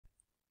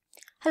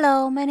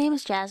Hello, my name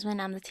is Jasmine.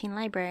 I'm the teen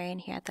librarian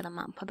here at the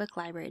Lamont Public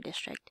Library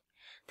District.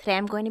 Today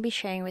I'm going to be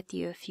sharing with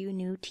you a few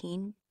new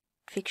teen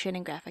fiction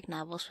and graphic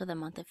novels for the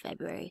month of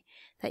February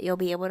that you'll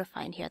be able to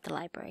find here at the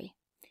library.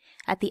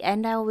 At the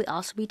end, I will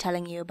also be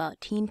telling you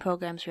about teen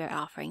programs we are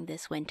offering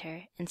this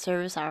winter and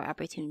service hour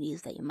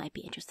opportunities that you might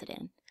be interested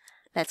in.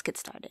 Let's get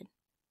started.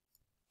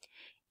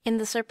 In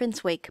the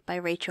Serpent's Wake by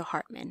Rachel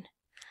Hartman.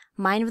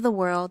 Mind of the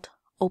world,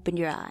 open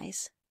your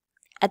eyes.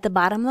 At the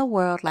bottom of the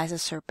world lies a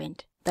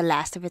serpent, the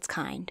last of its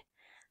kind.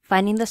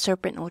 Finding the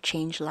serpent will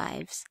change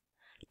lives.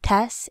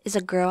 Tess is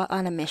a girl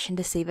on a mission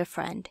to save a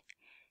friend.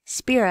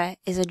 Spira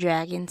is a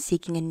dragon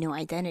seeking a new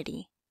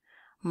identity.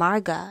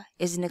 Marga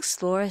is an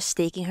explorer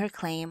staking her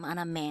claim on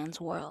a man's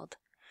world.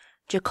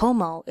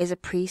 Giacomo is a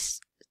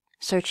priest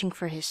searching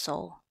for his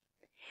soul.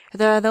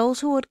 There are those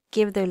who would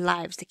give their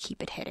lives to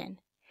keep it hidden,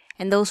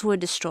 and those who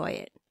would destroy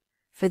it.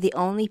 For the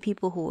only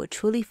people who will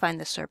truly find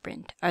the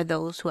serpent are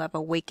those who have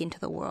awakened to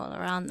the world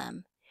around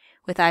them,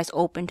 with eyes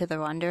open to the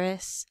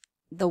wondrous,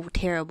 the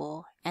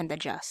terrible, and the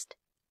just.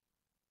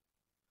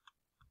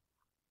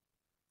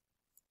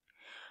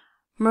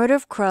 Murder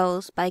of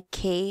Crows by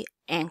Kay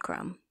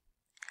Ancrum.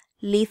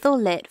 Lethal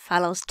Lit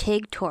follows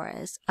Tig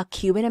Torres, a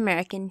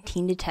Cuban-American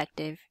teen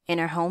detective in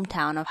her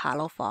hometown of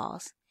Hollow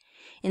Falls.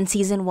 In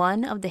Season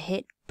 1 of the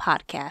hit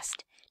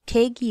podcast,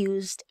 Tig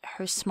used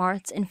her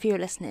smarts and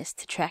fearlessness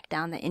to track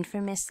down the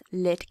infamous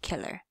Lit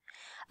Killer,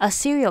 a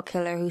serial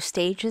killer who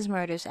staged his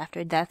murders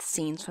after death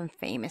scenes from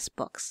famous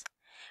books.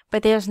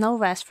 But there's no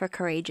rest for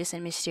courageous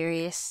and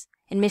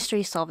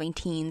mystery-solving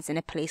teens in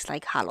a place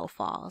like Hollow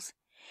Falls.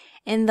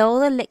 And though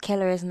the Lit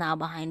Killer is now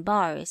behind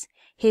bars,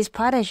 his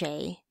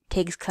protege,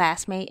 Tig's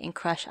classmate and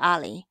crush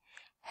Ollie,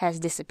 has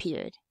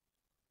disappeared.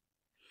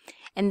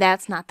 And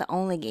that's not the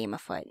only game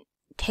afoot.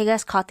 Tig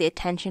has caught the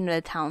attention of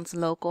the town's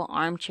local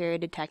armchair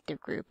detective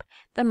group,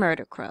 the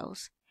Murder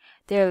Crows.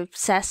 They're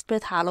obsessed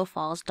with Hollow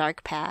Falls'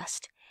 dark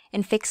past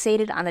and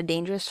fixated on a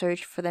dangerous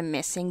search for the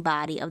missing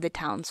body of the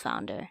town's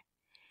founder.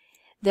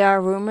 There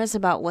are rumors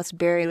about what's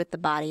buried with the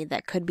body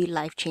that could be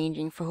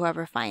life-changing for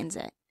whoever finds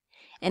it.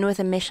 And with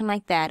a mission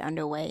like that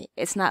underway,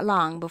 it's not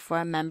long before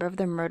a member of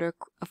the Murder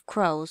of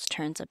Crows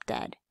turns up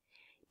dead.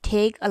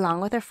 Tig,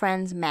 along with her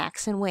friends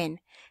Max and Win,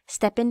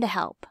 step in to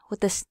help,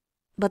 but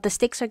the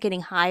stakes are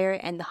getting higher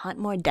and the hunt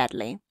more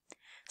deadly.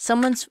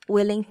 Someone's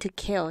willing to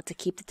kill to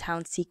keep the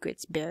town's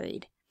secrets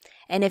buried.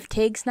 And if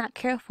Tig's not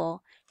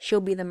careful,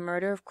 she'll be the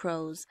Murder of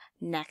Crows'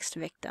 next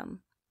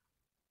victim.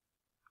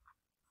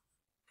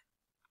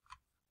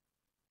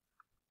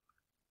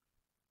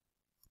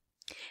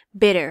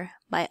 Bitter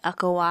by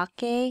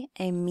Akawake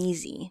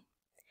Emizi.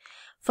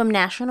 From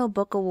National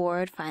Book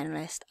Award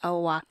finalist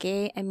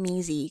Awake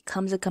Emizi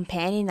comes a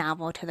companion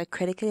novel to the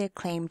critically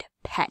acclaimed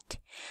Pet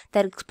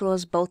that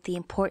explores both the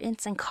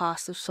importance and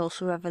cost of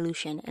social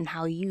revolution and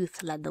how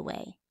youth led the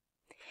way.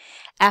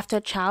 After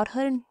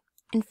childhood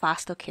in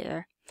foster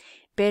care,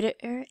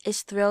 Bitter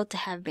is thrilled to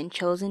have been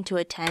chosen to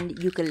attend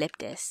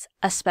Eucalyptus,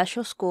 a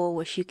special school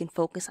where she can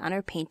focus on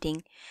her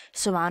painting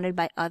surrounded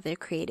by other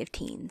creative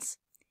teens.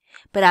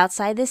 But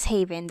outside this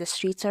haven, the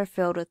streets are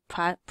filled with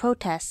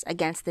protests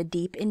against the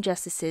deep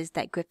injustices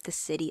that grip the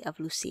city of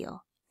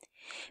Lucille.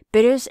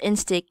 Bitter's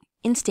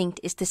instinct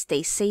is to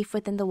stay safe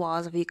within the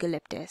walls of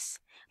Eucalyptus,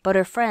 but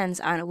her friends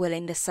aren't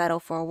willing to settle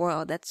for a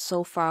world that's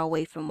so far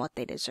away from what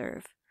they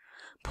deserve.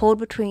 Pulled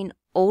between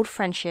old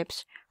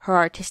friendships, her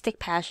artistic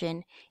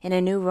passion, and a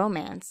new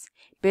romance,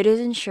 Bitter's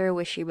unsure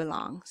where she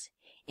belongs,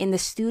 in the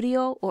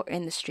studio or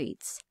in the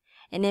streets.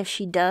 And if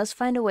she does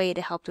find a way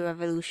to help the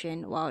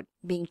revolution while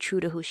being true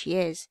to who she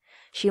is,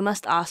 she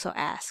must also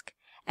ask,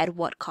 at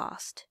what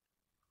cost?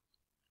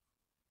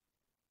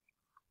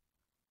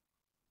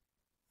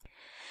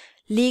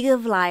 League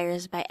of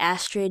Liars by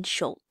Astrid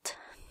Schult.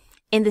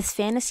 In this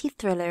fantasy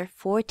thriller,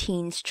 4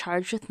 teens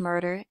charged with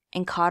murder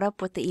and caught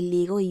up with the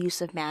illegal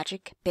use of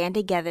magic band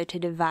together to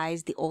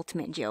devise the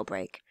ultimate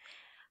jailbreak.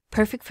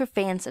 Perfect for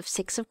fans of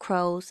Six of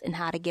Crows and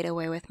How to Get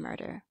Away with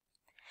Murder.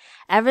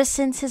 Ever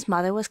since his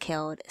mother was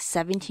killed,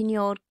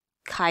 17-year-old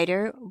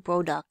Kaider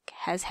Broduk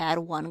has had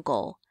one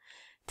goal: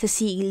 to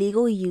see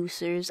illegal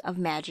users of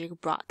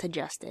magic brought to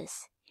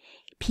justice.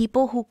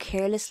 People who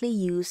carelessly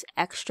use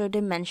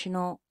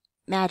extra-dimensional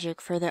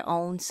magic for their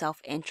own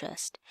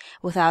self-interest,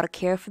 without a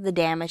care for the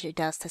damage it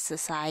does to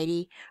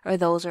society or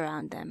those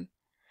around them.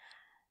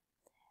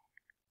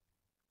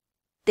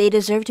 They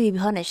deserve to be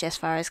punished as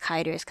far as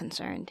Kaider is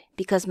concerned,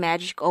 because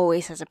magic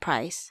always has a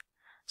price.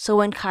 So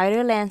when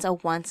Kaider lands a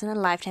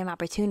once-in-a-lifetime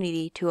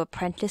opportunity to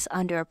apprentice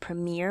under a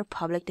premier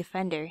public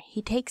defender,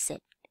 he takes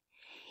it.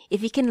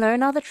 If he can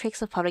learn all the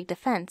tricks of public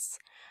defense,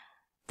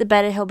 the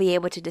better he'll be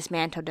able to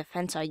dismantle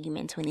defense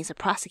arguments when he's a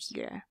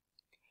prosecutor.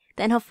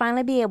 Then he'll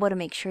finally be able to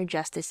make sure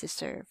justice is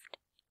served.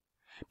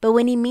 But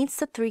when he meets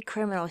the 3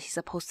 criminals he's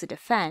supposed to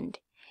defend,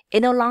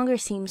 it no longer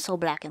seems so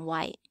black and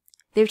white.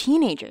 They're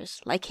teenagers,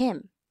 like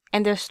him,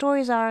 and their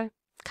stories are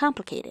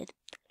complicated,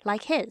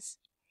 like his.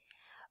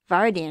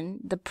 Vardian,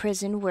 the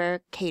prison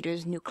where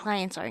Cater's new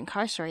clients are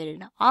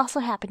incarcerated, also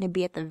happened to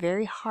be at the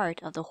very heart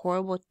of the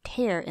horrible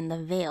tear in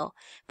the veil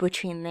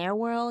between their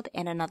world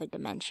and another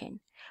dimension,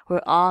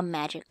 where all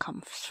magic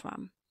comes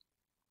from.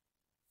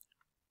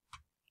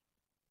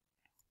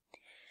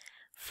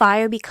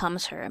 Fire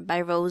Becomes Her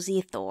by Rosie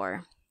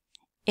Thor.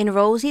 In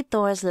Rosie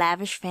Thor's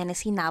lavish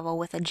fantasy novel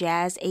with a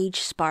jazz-age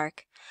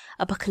spark,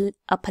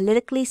 a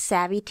politically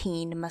savvy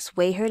teen must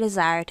weigh her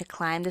desire to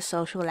climb the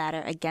social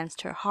ladder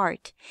against her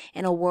heart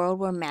in a world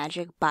where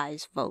magic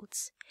buys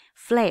votes.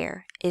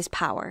 Flair is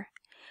power.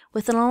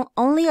 With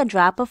only a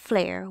drop of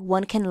flair,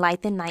 one can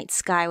light the night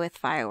sky with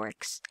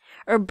fireworks,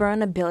 or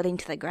burn a building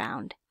to the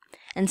ground.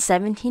 And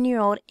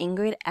 17-year-old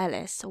Ingrid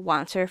Ellis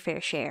wants her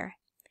fair share.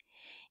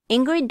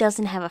 Ingrid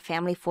doesn't have a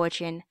family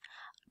fortune,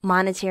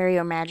 monetary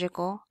or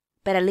magical,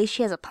 but at least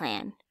she has a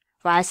plan.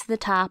 Rise to the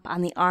top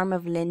on the arm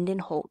of Lyndon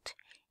Holt,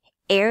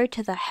 heir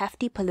to the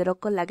hefty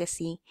political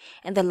legacy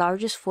and the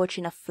largest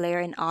fortune of flair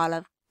in all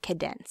of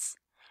Cadence.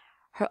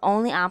 Her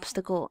only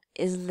obstacle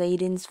is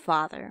Lyndon's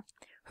father,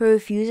 who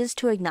refuses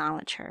to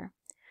acknowledge her.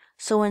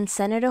 So when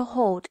Senator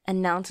Holt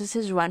announces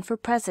his run for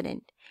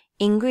president,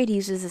 Ingrid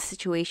uses the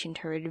situation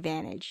to her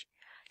advantage.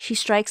 She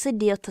strikes a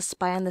deal to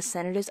spy on the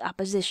senator's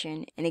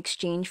opposition in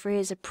exchange for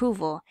his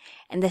approval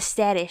and the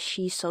status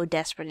she so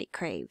desperately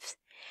craves.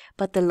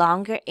 But the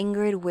longer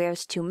Ingrid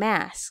wears two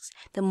masks,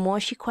 the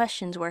more she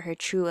questions where her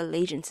true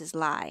allegiances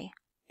lie.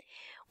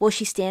 Will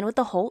she stand with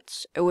the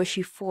Holts, or will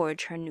she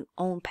forge her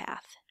own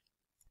path?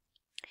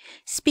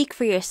 Speak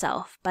for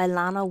Yourself by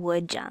Lana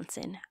Wood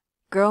Johnson.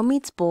 Girl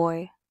meets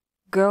boy,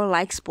 girl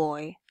likes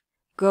boy,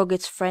 girl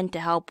gets friend to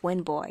help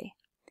win boy.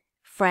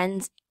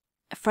 Friend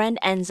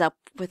ends up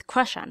with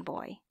crush on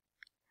boy.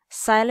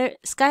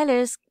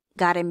 Skylar's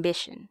got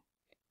ambitious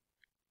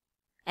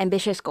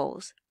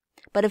goals.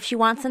 But if she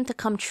wants them to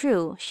come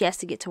true, she has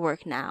to get to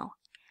work now.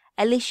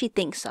 At least she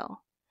thinks so.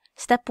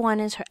 Step 1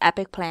 is her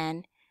epic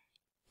plan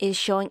is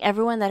showing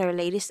everyone that her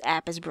latest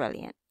app is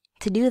brilliant.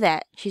 To do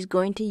that, she's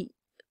going to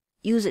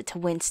use it to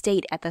win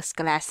state at the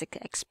Scholastic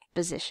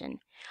Exposition,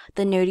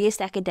 the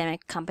nerdiest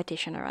academic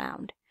competition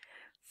around.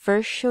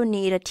 First, she'll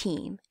need a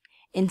team,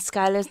 and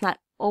Skylar's not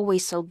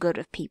always so good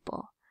with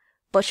people,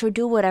 but she'll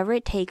do whatever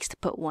it takes to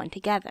put one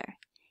together,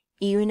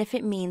 even if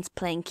it means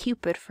playing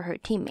Cupid for her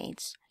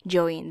teammates,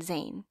 Joey and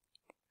Zane.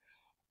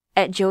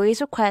 At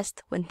Joey's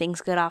request, when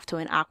things get off to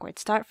an awkward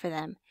start for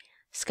them,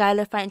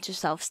 Skylar finds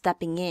herself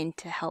stepping in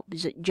to help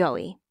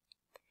Joey.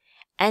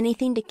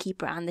 Anything to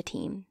keep her on the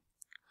team.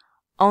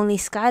 Only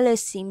Skylar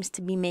seems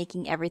to be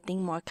making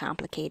everything more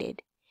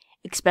complicated,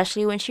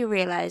 especially when she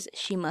realizes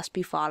she must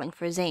be falling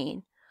for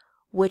Zane,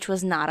 which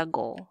was not a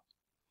goal.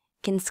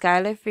 Can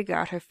Skylar figure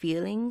out her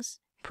feelings,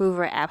 prove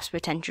her app's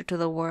potential to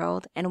the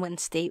world, and win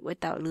state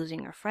without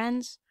losing her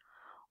friends?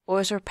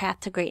 Or is her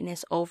path to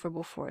greatness over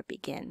before it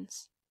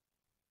begins?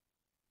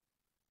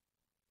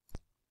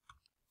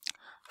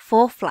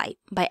 Full Flight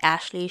by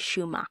Ashley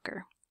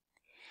Schumacher.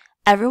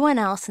 Everyone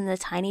else in the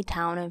tiny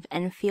town of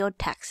Enfield,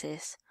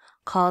 Texas,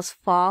 calls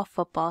fall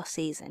football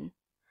season.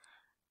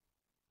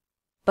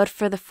 But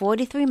for the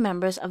 43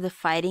 members of the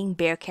Fighting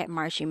Bearcat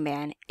Marching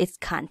Band, it's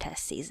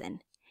contest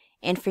season.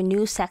 And for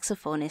new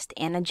saxophonist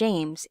Anna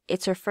James,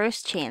 it's her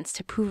first chance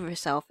to prove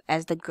herself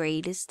as the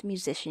greatest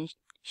musician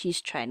she's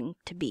trying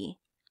to be.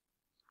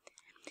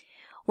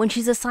 When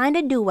she's assigned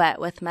a duet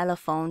with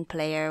mellophone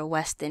player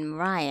Weston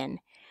Ryan,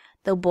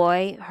 the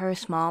boy her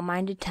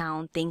small-minded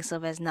town thinks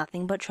of as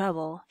nothing but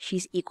trouble,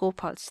 she's equal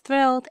parts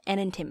thrilled and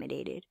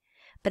intimidated.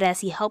 But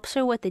as he helps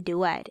her with the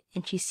duet,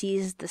 and she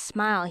sees the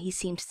smile he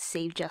seems to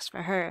save just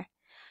for her,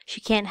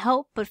 she can't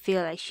help but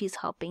feel like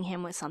she's helping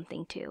him with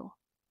something too.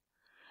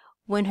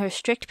 When her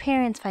strict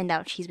parents find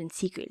out she's been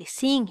secretly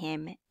seeing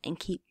him and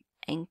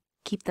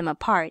keep them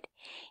apart,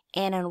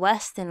 Anna and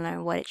Weston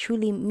learn what it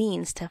truly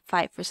means to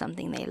fight for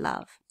something they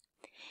love.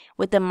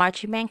 With the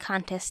marching band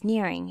contest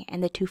nearing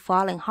and the two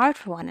falling hard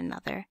for one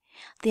another,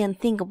 the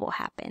unthinkable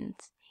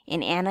happens,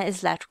 and Anna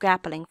is left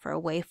grappling for a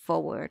way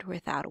forward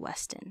without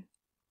Weston.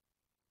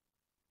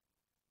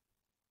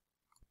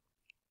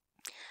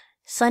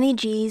 Sunny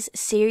G's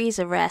Series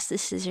of Rash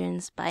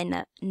Decisions by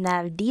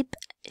Navdeep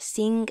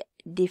Singh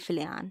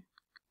Diflian.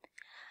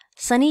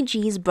 Sunny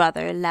G's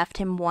brother left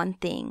him one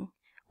thing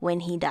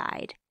when he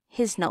died,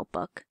 his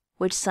notebook,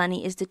 which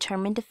Sunny is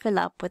determined to fill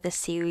up with a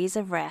series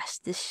of rash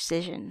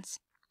decisions.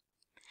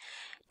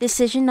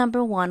 Decision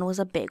number 1 was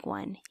a big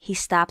one. He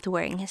stopped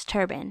wearing his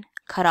turban,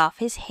 cut off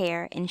his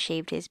hair, and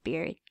shaved his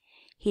beard.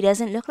 He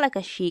doesn't look like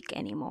a sheik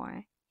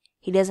anymore.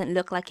 He doesn't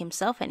look like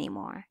himself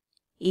anymore.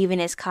 Even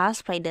his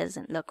cosplay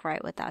doesn't look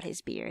right without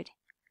his beard.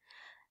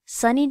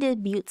 Sunny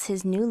debuts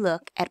his new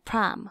look at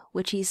prom,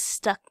 which he's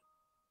stuck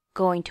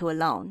going to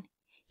alone.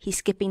 He's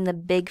skipping the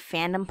big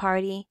fandom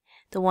party,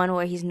 the one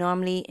where he's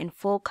normally in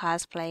full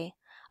cosplay,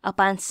 up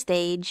on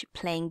stage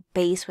playing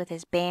bass with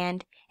his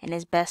band and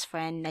his best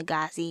friend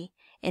Nagazi,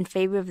 in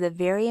favor of the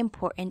very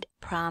important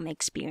prom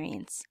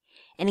experience,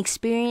 an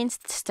experience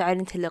that's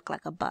starting to look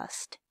like a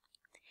bust.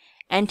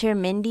 Enter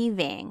Mindy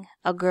Vang,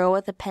 a girl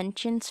with a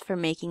penchant for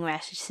making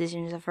rash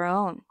decisions of her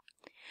own.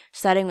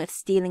 starting with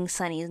stealing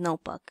Sunny's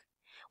notebook.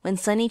 When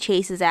Sunny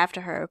chases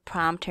after her,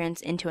 prom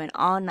turns into an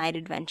all-night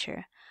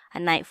adventure, a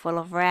night full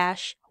of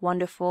rash,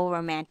 wonderful,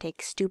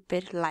 romantic,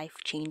 stupid,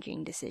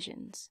 life-changing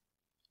decisions.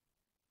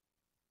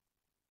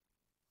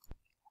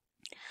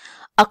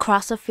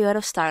 Across a Field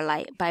of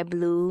Starlight by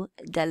Blue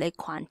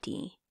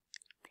Delequanti.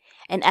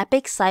 An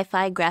epic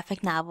sci-fi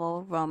graphic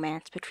novel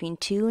romance between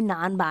two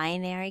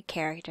non-binary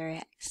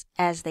characters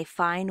as they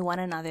find one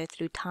another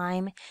through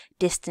time,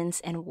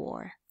 distance, and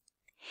war.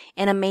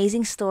 An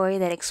amazing story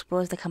that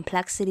explores the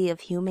complexity of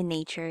human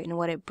nature and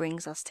what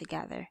brings us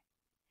together.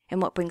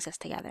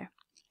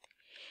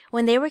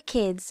 When they were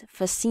kids,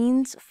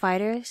 Facine's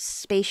fighter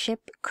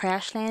spaceship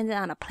crash landed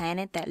on a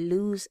planet that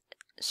Lou's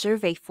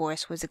survey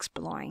force was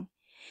exploring.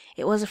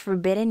 It was a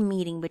forbidden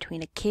meeting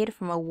between a kid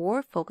from a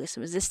war-focused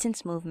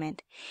resistance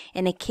movement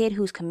and a kid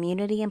whose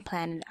community and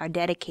planet are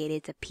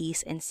dedicated to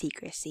peace and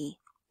secrecy.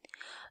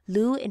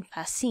 Lou and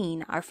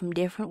Facine are from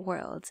different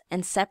worlds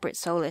and separate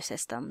solar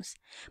systems,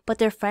 but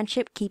their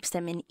friendship keeps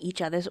them in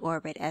each other's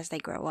orbit as they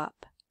grow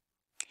up.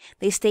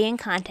 They stay in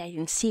contact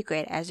in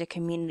secret as their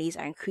communities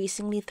are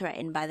increasingly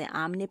threatened by the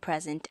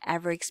omnipresent,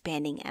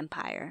 ever-expanding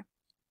Empire.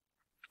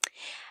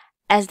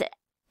 As the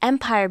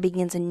Empire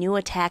begins a new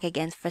attack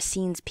against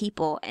Facine's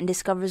people and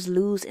discovers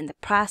Lou's in the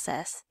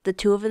process, the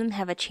two of them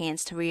have a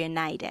chance to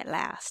reunite at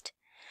last.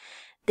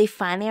 They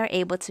finally are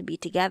able to be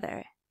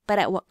together, but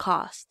at what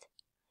cost?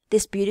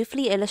 This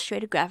beautifully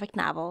illustrated graphic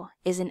novel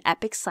is an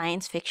epic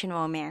science fiction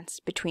romance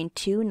between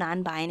two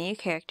non-binary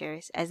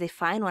characters as they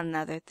find one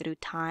another through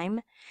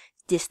time,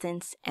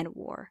 distance, and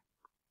war.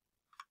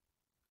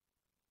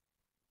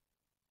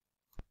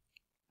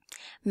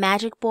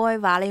 Magic Boy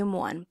Volume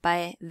 1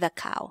 by The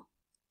Cow.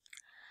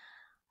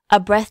 A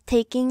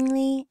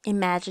breathtakingly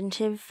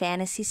imaginative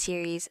fantasy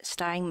series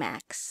starring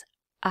Max,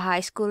 a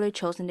high schooler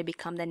chosen to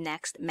become the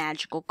next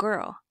magical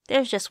girl.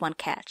 There's just one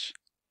catch.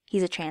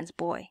 He's a trans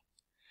boy.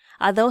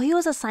 Although he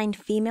was assigned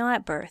female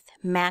at birth,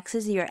 Max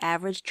is your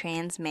average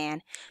trans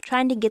man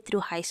trying to get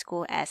through high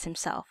school as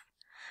himself.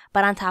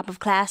 But on top of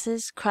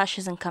classes,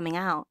 crushes, and coming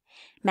out,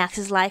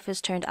 Max's life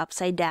is turned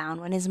upside down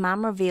when his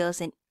mom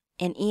reveals an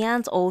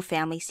eons-old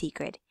family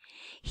secret.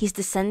 He's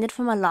descended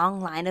from a long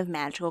line of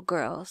magical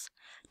girls,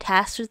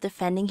 tasked with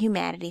defending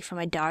humanity from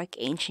a dark,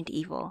 ancient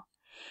evil.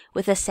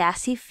 With a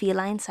sassy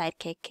feline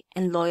sidekick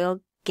and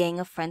loyal gang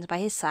of friends by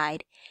his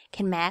side,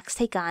 can Max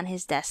take on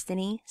his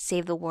destiny,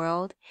 save the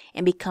world,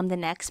 and become the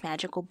next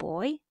magical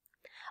boy?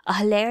 A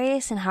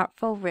hilarious and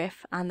heartful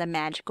riff on the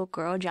magical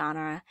girl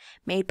genre,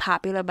 made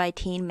popular by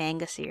teen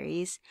manga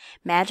series,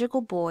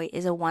 Magical Boy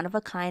is a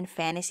one-of-a-kind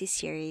fantasy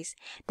series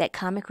that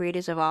comic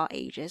readers of all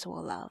ages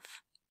will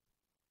love.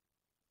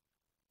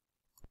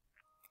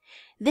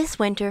 This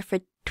winter, for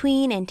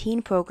tween and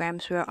teen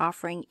programs, we are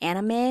offering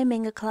Anime and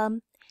Manga Club,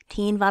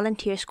 Teen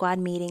Volunteer Squad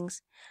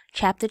meetings,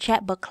 Chapter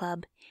Chat Book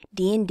Club,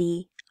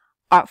 D&D,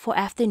 Artful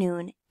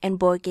Afternoon, and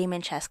Board Game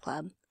and Chess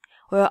Club.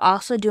 We are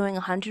also doing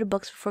 100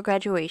 books before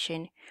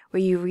graduation,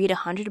 where you read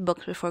 100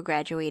 books before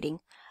graduating,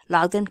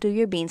 log them through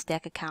your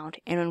Beanstack account,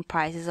 and win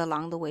prizes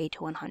along the way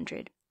to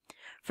 100.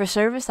 For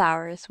service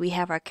hours, we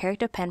have our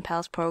Character Pen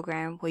Pals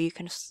program where you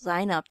can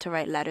sign up to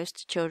write letters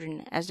to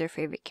children as their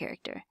favorite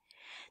character.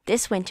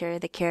 This winter,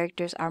 the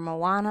characters are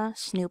Moana,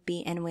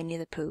 Snoopy, and Winnie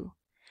the Pooh.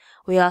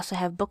 We also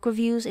have book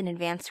reviews and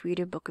advanced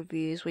reader book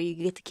reviews where you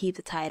get to keep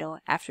the title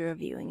after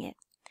reviewing it.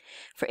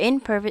 For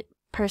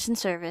in-person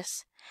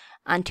service,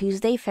 on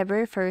Tuesday,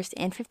 February 1st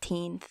and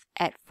 15th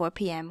at 4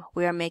 p.m.,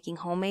 we are making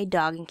homemade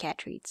dog and cat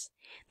treats.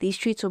 These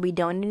treats will be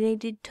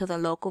donated to the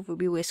local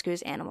Ruby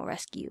Whiskers Animal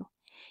Rescue.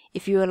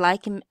 If you would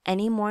like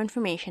any more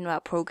information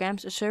about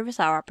programs or service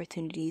hour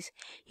opportunities,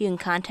 you can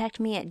contact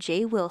me at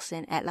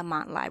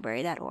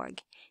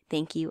jwilson@lamontlibrary.org.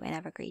 Thank you and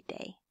have a great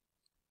day.